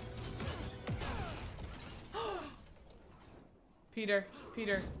now. Peter,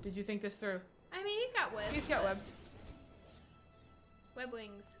 did you think this through? I mean, he's got webs. He's got webs. Web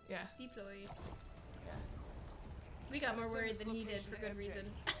wings. Yeah. Deployed. Yeah. We got more worried than he did for good reason.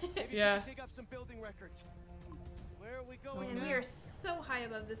 Yeah. Dig up some building records. Where are we going Man, now? we are so high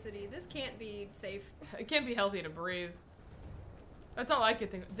above the city. This can't be safe. It can't be healthy to breathe. That's all I could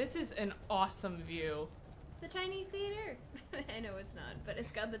think. This is an awesome view. The Chinese theater. I know it's not, but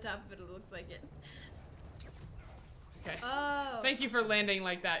it's got the top of it. It looks like it. Okay. Oh. Thank you for landing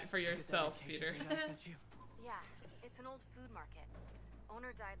like that for yourself, Peter. Yeah, it's an old food market.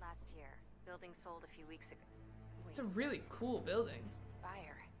 Owner died last year. Building sold a few weeks ago. It's a really cool building.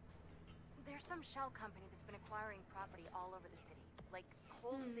 Buyer. There's some shell company that's been acquiring property all over the city, like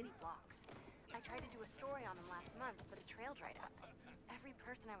whole city blocks. I tried to do a story on them last month, but the trail dried up. Every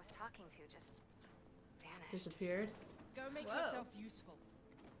person I was talking to just vanished. Disappeared? Go make yourselves useful.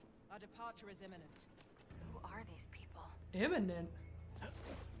 Our departure is imminent. Who are these people? Imminent?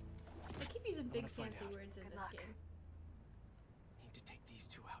 They keep using big fancy words in Good this luck. game. Need to take these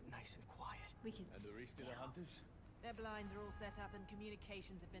two out nice and quiet. We can And the rest of the hunters? Their blinds are all set up and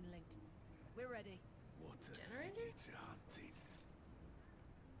communications have been linked. We're ready. What a Generator? city to hunt in.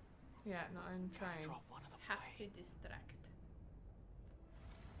 Yeah, no, I'm trying. Have to distract.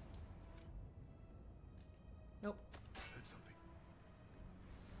 Nope. Heard something.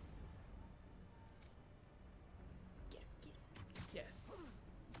 Yes.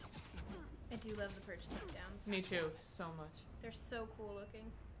 I do love the perch takedowns. Me too, so much. They're so cool looking.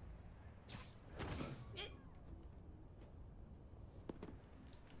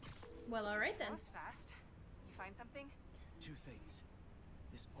 Well, alright then. That was fast. You find something? Two things.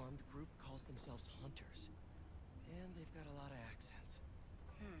 This armed group calls themselves hunters. And they've got a lot of accents.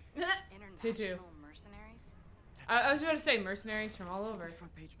 They do. International mercenaries? I was about to say mercenaries from all over.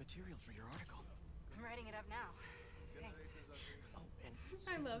 Front page material for your article. I'm writing it up now. Thanks.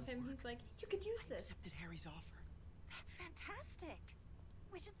 I love him. He's like, you could use this. Accepted Harry's offer. That's fantastic.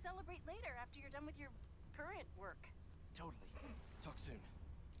 We should celebrate later after you're done with your current work. Totally. Talk soon.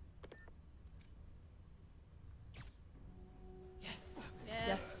 Yes.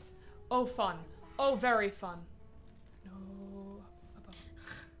 Yes. Oh, fun. Oh, very fun. No.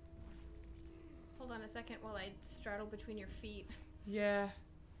 Hold on a second while I straddle between your feet. Yeah.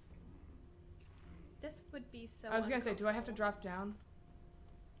 This would be so I was gonna say, do I have to drop down?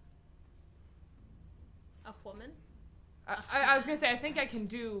 A woman? I was gonna say, I think I can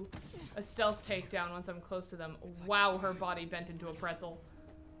do a stealth takedown once I'm close to them. Wow, her body bent into a pretzel.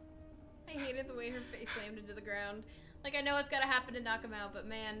 I hated the way her face slammed into the ground. Like, I know it's gotta happen to knock him out, but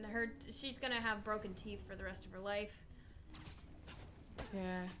man, she's gonna have broken teeth for the rest of her life.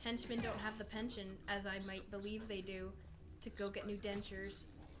 Yeah. Henchmen don't have the pension, as I might believe they do, to go get new dentures.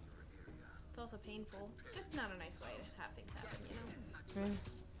 It's also painful. It's just not a nice way to have things happen, you know? Okay.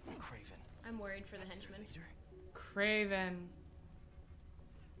 Craven. I'm worried for the henchmen. Craven.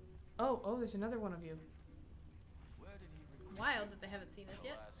 Oh, there's another one of you. Wild that they haven't seen us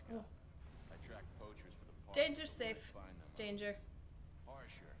yet. Oh. I track poachers for the park. Danger safe. Find them. Danger.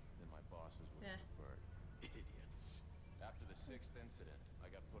 Harsher than my bosses would prefer. Idiots. After the 6th incident, I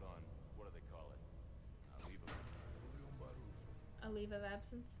got put on, what do they call it? A leave of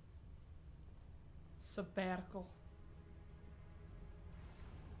absence. Sabbatical.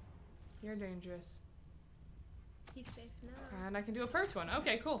 You're dangerous. He's safe now. And I can do a perch one.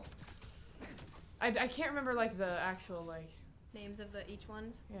 Okay, cool. I can't remember, like, the actual, like... Names of each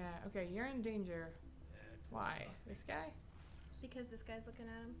ones? Yeah, okay, you're in danger. Why? This guy? Because this guy's looking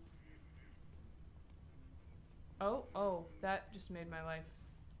at him. Oh, that just made my life...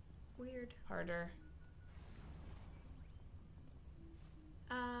 Weird. Harder.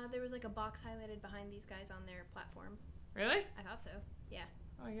 There was, like, a box highlighted behind these guys on their platform. Really? I thought so. Yeah.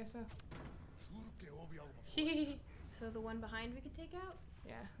 Oh, I guess so. So the one behind we could take out?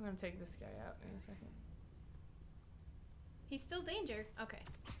 Yeah, I'm gonna take this guy out in a second. He's still danger. Okay.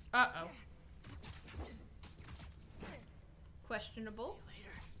 Uh-oh. Questionable. See you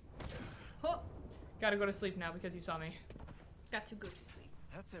later. Oh. Gotta go to sleep now because you saw me. Got to go to sleep.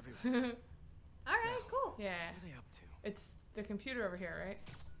 That's everyone. Alright, cool. Yeah. What are they up to? It's the computer over here, right?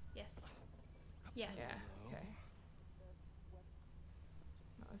 Yes. Yeah. Yeah, okay.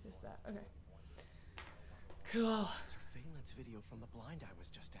 No, it's just that. Okay. Cool. Surveillance video from the blind I was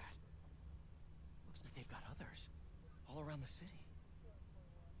just at. Looks like they've got others. All around the city.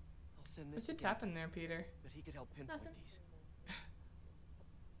 I'll send this What you again, tapping there, Peter? but he could help pinpoint Nothing. these.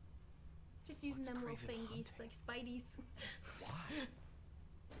 Just using What's them little Craven fingies hunting? like spideys. Why?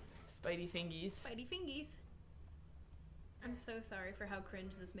 Spidey fingies. Spidey fingies. I'm so sorry for how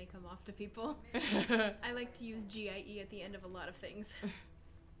cringe this may come off to people. I like to use GIE at the end of a lot of things.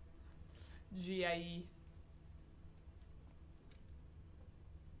 GIE.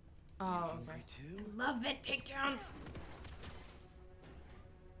 Oh, okay. Too? I love vent takedowns.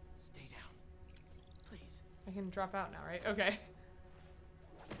 Stay down. Please. I can drop out now, right? Okay.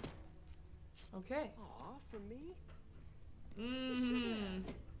 Okay. Aw, for me? Mmm.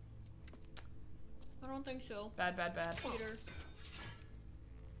 I don't think so. Bad. Peter.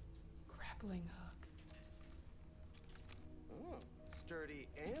 Grappling hook. Sturdy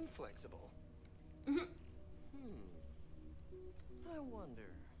and flexible. I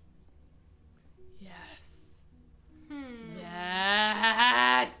wonder. Yes. Hmm.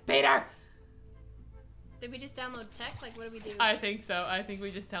 Yes, Peter! Did we just download tech? Like, what do we do? I think so. I think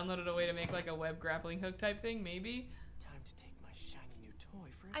we just downloaded a way to make like a web grappling hook type thing, maybe. Time to take my shiny new toy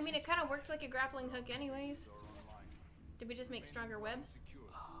for a I mean, it test. kind of worked like a grappling hook anyways. Did we just make stronger webs?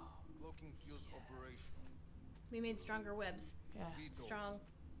 Cloaking fields operations. We made stronger webs. Yeah. Strong.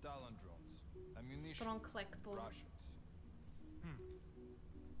 Talon drones. Ammunition. Strong collectible. Rations.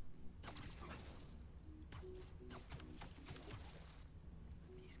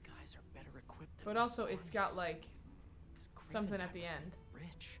 These guys are better equipped than But most also it's got armies. like This Craven something guy at the must end. be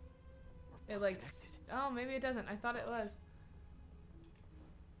Rich. It like oh, maybe it doesn't. I thought it was.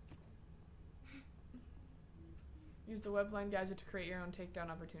 Use the webline gadget to create your own takedown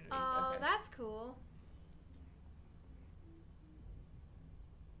opportunities. Oh, Okay. that's cool.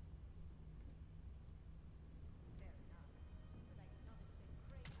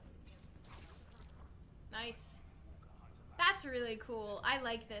 Nice. That's really cool. I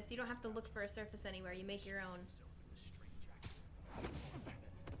like this. You don't have to look for a surface anywhere. You make your own.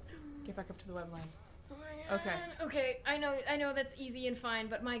 Get back up to the webline. Oh Okay. Okay, I know that's easy and fine,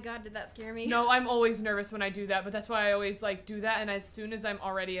 but my god, did that scare me. No, I'm always nervous when I do that, but that's why I always like do that, and as soon as I'm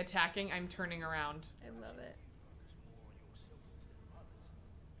already attacking, I'm turning around. I love it.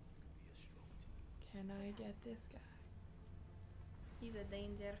 Can I get this guy? He's a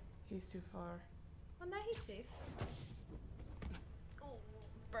danger. He's too far. Well, now he's safe. Ooh,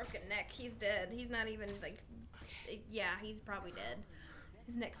 broken neck. He's dead. He's not even like. Yeah, he's probably dead.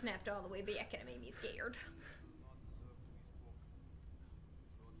 His neck snapped all the way back and it made me scared.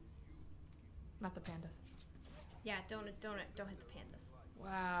 Not the pandas. Yeah, don't hit the pandas.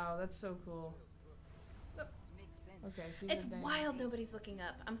 Wow, that's so cool. Oh. Okay, it's wild nobody's looking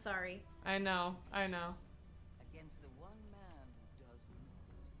up. I'm sorry. I know. Against the one man who does not.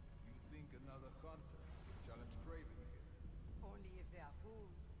 You think another hunter would challenge Craven here? Only if they are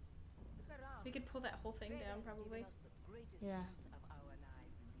fools. Look around. We could pull that whole thing down, probably. Yeah. Of our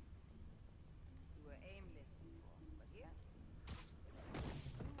lives in this city. We were aimless before, but here.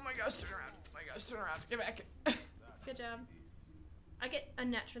 Oh my gosh, turn around. Oh my gosh, turn around. Get back. Good job. I get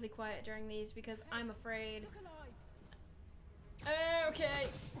unnaturally quiet during these because I'm afraid. Okay.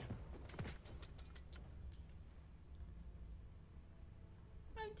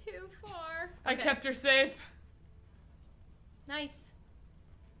 I'm too far. I kept her safe. Nice.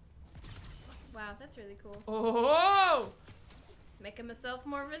 Wow, that's really cool. Oh! Making myself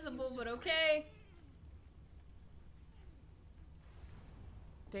more visible, but okay.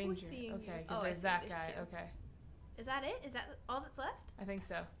 Danger. Okay, because there's that guy. Okay. Is that it? Is that all that's left? I think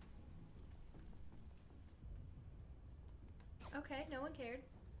so. Okay, no one cared.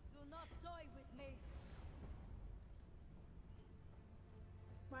 Do not toy with me.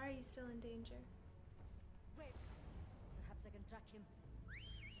 Why are you still in danger? Wait. Perhaps I can track him.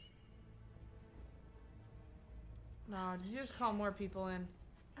 No, did you just call more people in?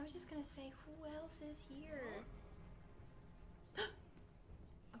 I was just gonna say, who else is here?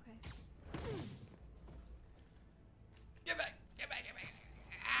 Okay. Get back!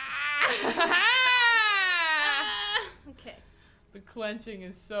 Okay. The clenching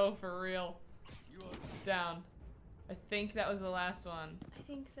is so for real. Down. I think that was the last one. I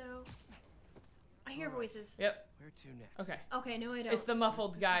think so. I hear voices. Yep. Where to next? Okay. Okay, no I don't. It's the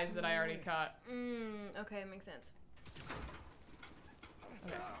muffled guys that I already caught. Okay, makes sense.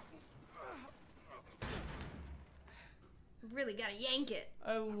 Okay. Really gotta yank it.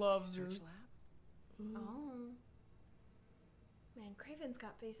 I love this. Oh. Man, Craven's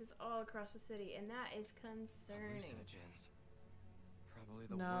got bases all across the city, and that is concerning. Hallucinogens. Probably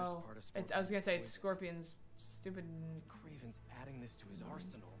the No, worst part of it's. I was gonna say it's Scorpion's stupid. Craven's adding this to his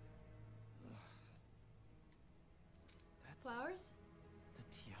arsenal. Ugh. That's Flowers? the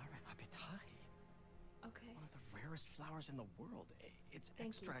Tiara Apitai. Okay. One of the rarest flowers in the world. Its Thank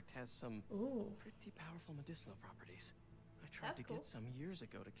extract has some pretty powerful medicinal properties. I tried to get some years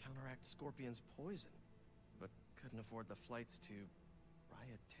ago to counteract Scorpion's poison, but couldn't afford the flights to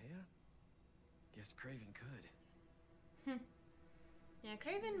Raiatea? Guess Craven could. Yeah,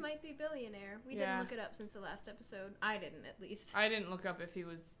 Craven might be billionaire. We didn't look it up since the last episode. I didn't, at least. I didn't look up if he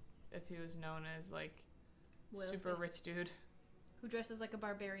was known as like Wealthy. super rich dude who dresses like a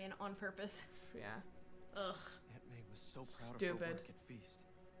barbarian on purpose. Yeah. Ugh. Aunt May was so proud of Stupid. her work at Feast.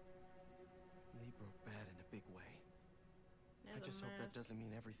 Lee broke bad in a big way. I just hope that doesn't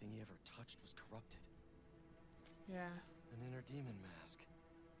mean everything he ever touched was corrupted. Yeah. An inner demon mask.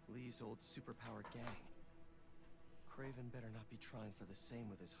 Lee's old superpowered gang. Craven better not be trying for the same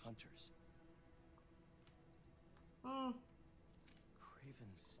with his hunters.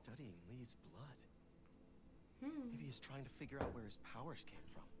 Craven's studying Lee's blood. Maybe he's trying to figure out where his powers came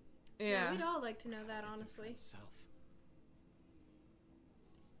from. Yeah, we'd all like to know that, honestly. Himself.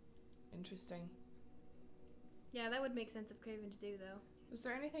 Interesting. Yeah, that would make sense of Craven to do, though. Is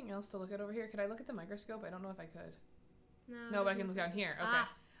there anything else to look at over here? Could I look at the microscope? I don't know if I could. No, but I can look down here. Okay.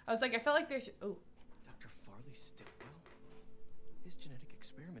 I was like, I felt like there's. Oh. Dr. Farley Stillwell? His genetic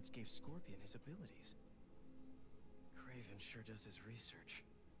experiments gave Scorpion his abilities. Craven sure does his research.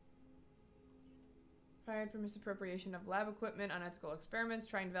 Fired for misappropriation of lab equipment, unethical experiments,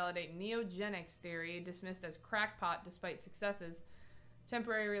 trying to validate neogenics theory, dismissed as crackpot despite successes.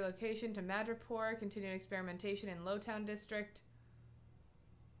 Temporary relocation to Madripoor, continued experimentation in Lowtown District.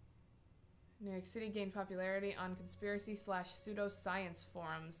 New York City gained popularity on conspiracy / pseudoscience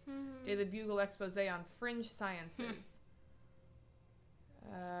forums. Daily Bugle expose on fringe sciences.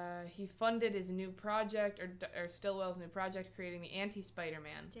 He funded his new project, or Stillwell's new project, creating the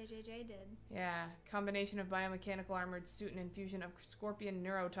anti-Spider-Man. JJJ did. Yeah. Combination of biomechanical armored suit and infusion of Scorpion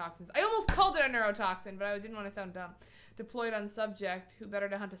neurotoxins. I almost called it a neurotoxin, but I didn't want to sound dumb. Deployed on subject, who better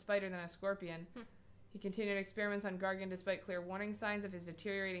to hunt a spider than a scorpion. He continued experiments on Gargan despite clear warning signs of his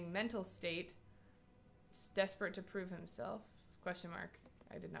deteriorating mental state. Desperate to prove himself. Question mark.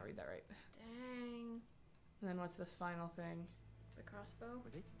 I did not read that right. Dang. And then what's this final thing? The crossbow.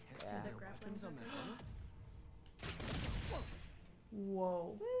 Were they testing their weapons on the helmet?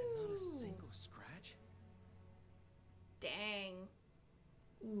 Whoa. And not a single scratch? Dang.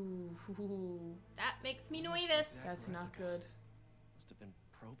 Ooh. That makes me nervous. That's not good. Must have been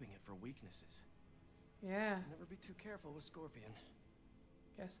probing it for weaknesses. Yeah. Never be too careful with Scorpion.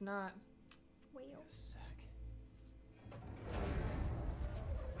 Guess not. Whale. Sec.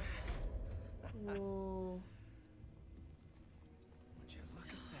 Whoa. Would you look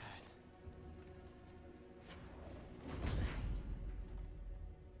at that?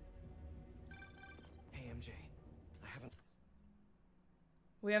 Hey, MJ. I haven't...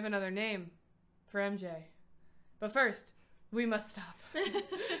 We have another name for MJ. But first, we must stop.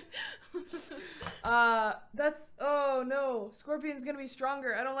 Oh no. Scorpion's gonna be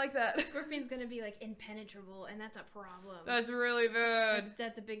stronger. I don't like that. Scorpion's gonna be like impenetrable, and that's a problem. That's really bad.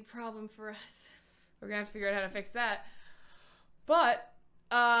 That's a big problem for us. We're gonna have to figure out how to fix that. But,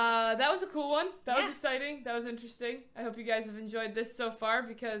 that was a cool one. That was exciting. That was interesting. I hope you guys have enjoyed this so far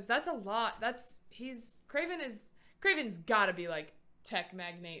because that's a lot. Craven's gotta be like tech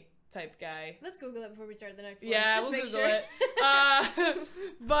magnate type guy. Let's Google it before we start the next one. Yeah, Just we'll Google it.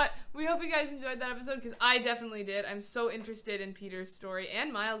 But we hope you guys enjoyed that episode because I definitely did. I'm so interested in Peter's story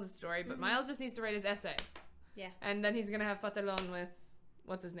and Miles' story, but Miles just needs to write his essay. Yeah. And then he's gonna have Patalon with,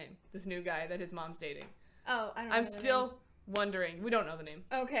 what's his name? This new guy that his mom's dating. Oh, I don't know. I'm still wondering. We don't know the name.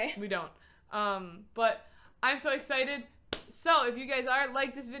 Okay. We don't. But I'm so excited. So if you guys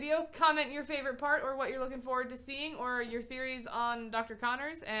like this video, comment your favorite part or what you're looking forward to seeing or your theories on Dr.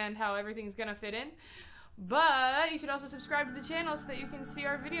 Connors and how everything's gonna fit in. But you should also subscribe to the channel so that you can see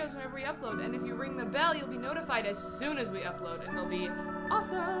our videos whenever we upload. And if you ring the bell, you'll be notified as soon as we upload and it'll be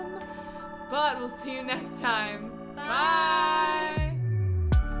awesome. But we'll see you next time. Bye.